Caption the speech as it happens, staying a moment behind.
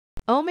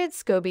Omid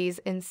Scobie's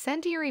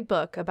incendiary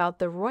book about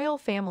the royal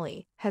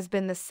family has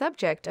been the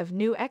subject of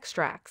new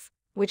extracts,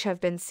 which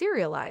have been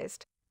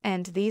serialized,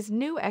 and these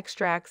new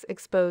extracts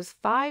expose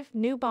 5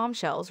 new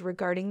bombshells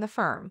regarding the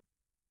firm.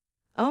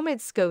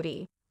 Omid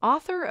Scobie,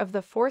 author of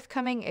the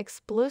forthcoming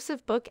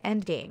explosive book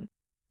Endgame,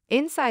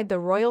 Inside the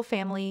Royal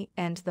Family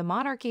and the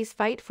Monarchy's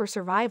Fight for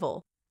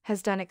Survival,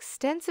 has done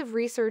extensive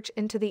research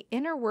into the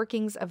inner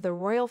workings of the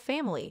royal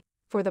family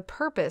for the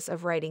purpose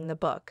of writing the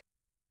book.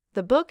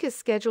 The book is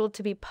scheduled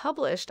to be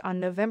published on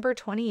November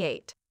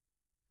 28.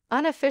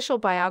 Unofficial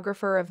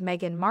biographer of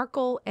Meghan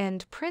Markle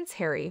and Prince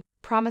Harry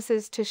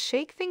promises to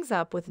shake things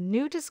up with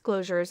new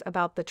disclosures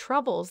about the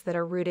troubles that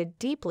are rooted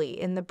deeply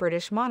in the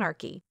British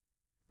monarchy.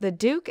 The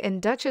Duke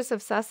and Duchess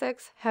of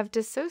Sussex have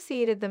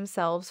dissociated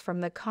themselves from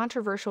the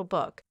controversial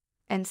book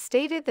and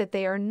stated that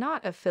they are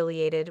not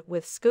affiliated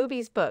with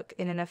Scobie's book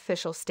in an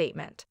official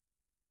statement.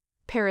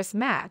 Paris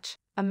Match,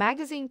 a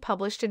magazine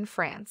published in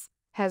France,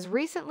 has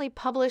recently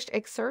published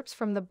excerpts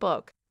from the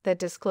book that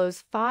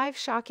disclose 5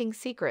 shocking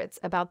secrets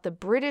about the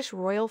British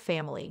royal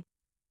family.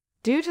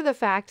 Due to the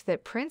fact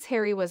that Prince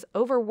Harry was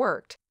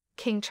overworked,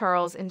 King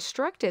Charles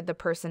instructed the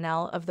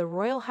personnel of the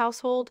royal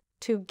household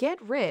to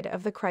get rid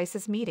of the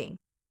crisis meeting.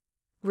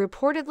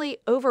 Reportedly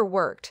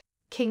overworked,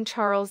 King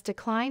Charles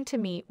declined to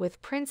meet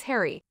with Prince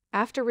Harry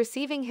after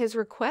receiving his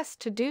request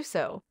to do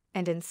so,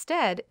 and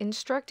instead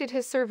instructed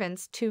his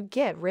servants to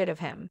get rid of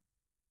him.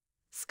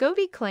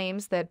 Scobie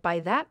claims that by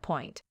that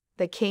point,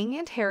 the King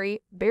and Harry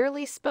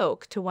barely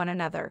spoke to one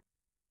another.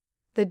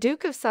 The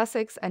Duke of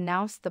Sussex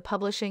announced the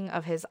publishing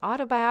of his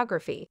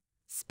autobiography,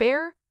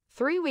 Spare,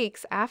 3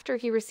 weeks after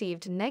he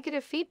received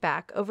negative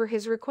feedback over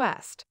his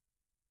request.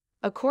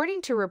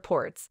 According to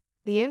reports,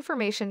 the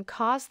information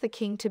caused the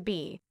king to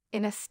be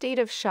in a state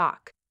of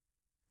shock.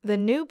 The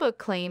new book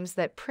claims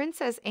that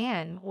Princess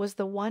Anne was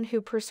the one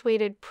who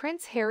persuaded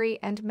Prince Harry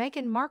and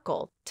Meghan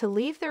Markle to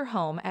leave their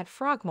home at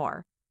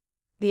Frogmore.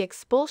 The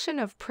expulsion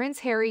of Prince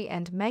Harry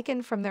and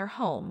Meghan from their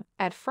home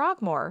at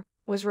Frogmore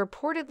was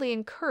reportedly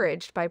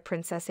encouraged by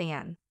Princess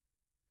Anne.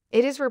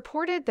 It is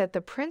reported that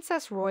the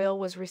Princess Royal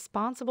was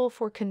responsible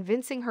for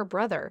convincing her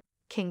brother,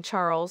 King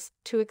Charles,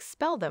 to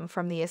expel them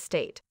from the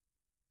estate.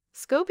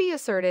 Scobie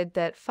asserted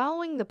that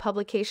following the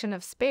publication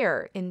of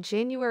Spare in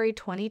January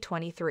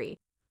 2023,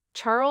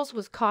 Charles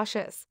was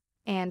cautious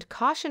and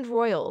cautioned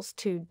royals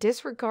to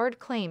disregard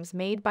claims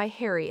made by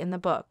Harry in the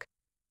book.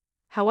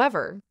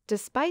 However,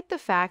 despite the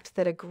fact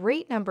that a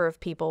great number of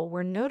people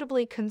were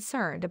notably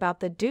concerned about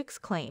the Duke's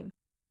claim,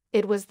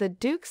 it was the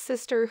Duke's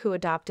sister who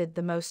adopted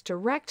the most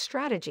direct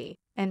strategy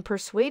and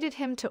persuaded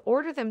him to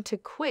order them to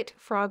quit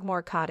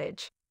Frogmore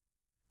Cottage.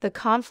 The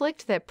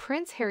conflict that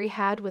Prince Harry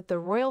had with the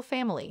royal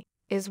family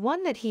is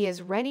one that he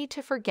is ready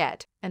to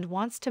forget and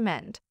wants to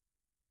mend.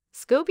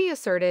 Scobie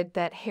asserted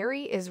that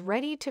Harry is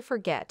ready to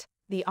forget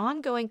the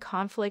ongoing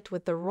conflict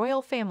with the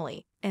royal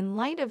family in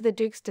light of the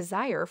Duke's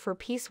desire for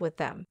peace with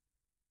them.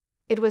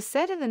 It was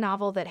said in the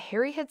novel that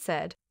Harry had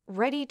said,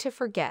 "ready to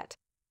forget."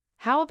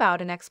 How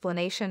about an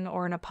explanation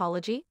or an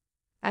apology?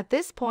 At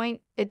this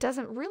point, it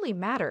doesn't really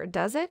matter,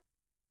 does it?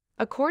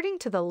 According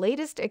to the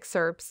latest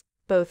excerpts,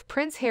 both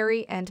Prince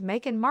Harry and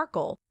Meghan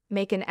Markle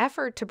make an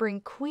effort to bring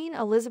Queen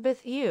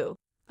Elizabeth II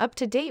up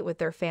to date with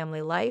their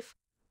family life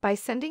by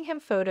sending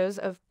him photos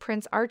of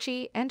Prince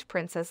Archie and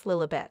Princess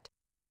Lilibet.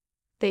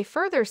 They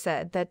further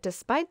said that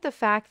despite the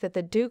fact that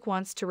the Duke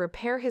wants to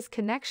repair his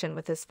connection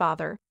with his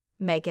father,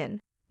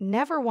 Meghan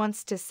never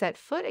wants to set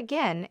foot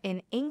again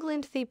in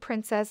England. The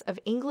Princess of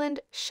England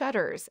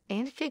shudders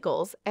and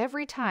giggles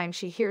every time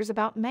she hears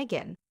about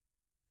Meghan.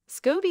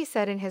 Scobie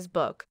said in his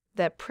book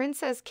that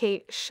Princess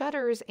Kate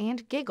shudders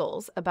and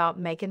giggles about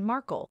Meghan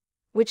Markle,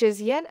 which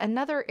is yet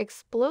another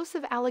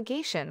explosive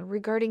allegation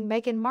regarding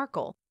Meghan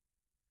Markle.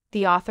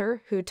 The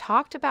author, who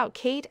talked about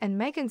Kate and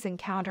Meghan's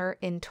encounter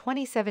in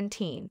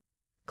 2017,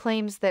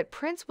 claims that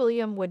Prince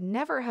William would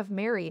never have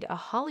married a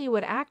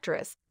Hollywood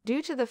actress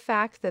due to the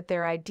fact that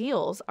their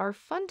ideals are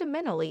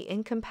fundamentally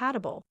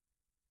incompatible.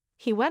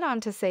 He went on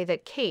to say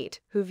that Kate,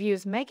 who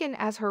views Meghan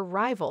as her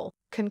rival,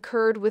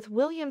 concurred with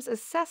William's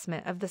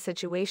assessment of the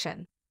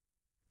situation.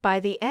 By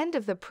the end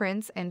of the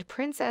Prince and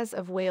Princess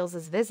of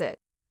Wales's visit,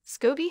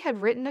 Scobie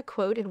had written a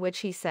quote in which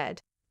he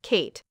said,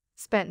 "Kate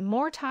spent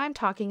more time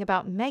talking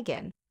about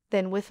Meghan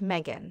than with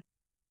Meghan."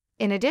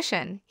 In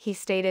addition, he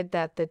stated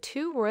that the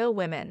 2 royal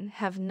women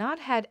have not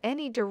had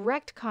any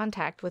direct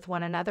contact with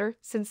one another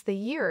since the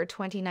year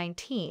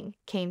 2019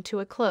 came to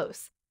a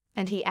close,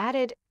 and he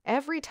added,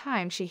 "Every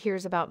time she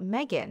hears about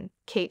Meghan,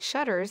 Kate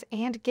shudders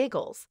and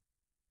giggles."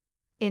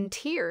 In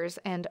tears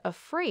and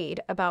afraid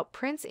about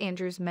Prince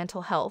Andrew's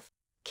mental health,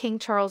 King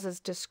Charles's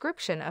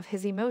description of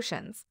his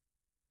emotions.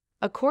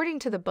 According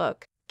to the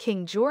book,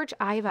 King George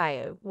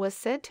IV was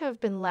said to have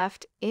been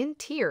left in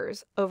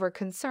tears over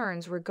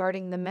concerns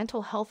regarding the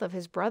mental health of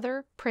his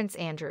brother, Prince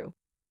Andrew.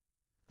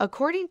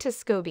 According to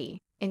Scobie,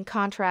 in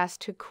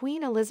contrast to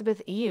Queen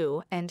Elizabeth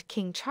II and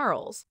King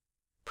Charles,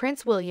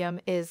 Prince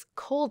William is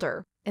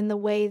colder in the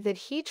way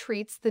that he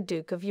treats the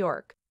Duke of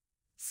York.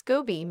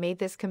 Scobie made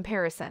this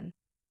comparison.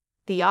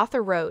 The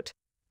author wrote,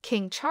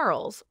 King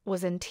Charles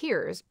was in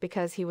tears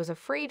because he was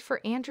afraid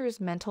for Andrew's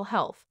mental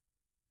health.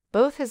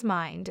 Both his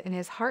mind and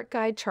his heart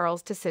guide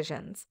Charles'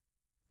 decisions.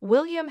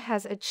 William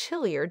has a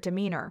chillier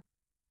demeanor.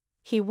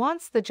 He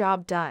wants the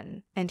job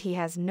done, and he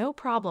has no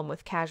problem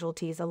with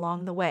casualties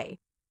along the way.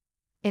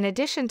 In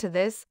addition to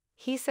this,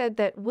 he said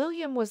that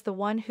William was the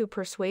one who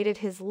persuaded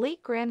his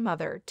late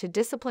grandmother to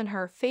discipline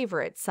her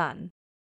favorite son.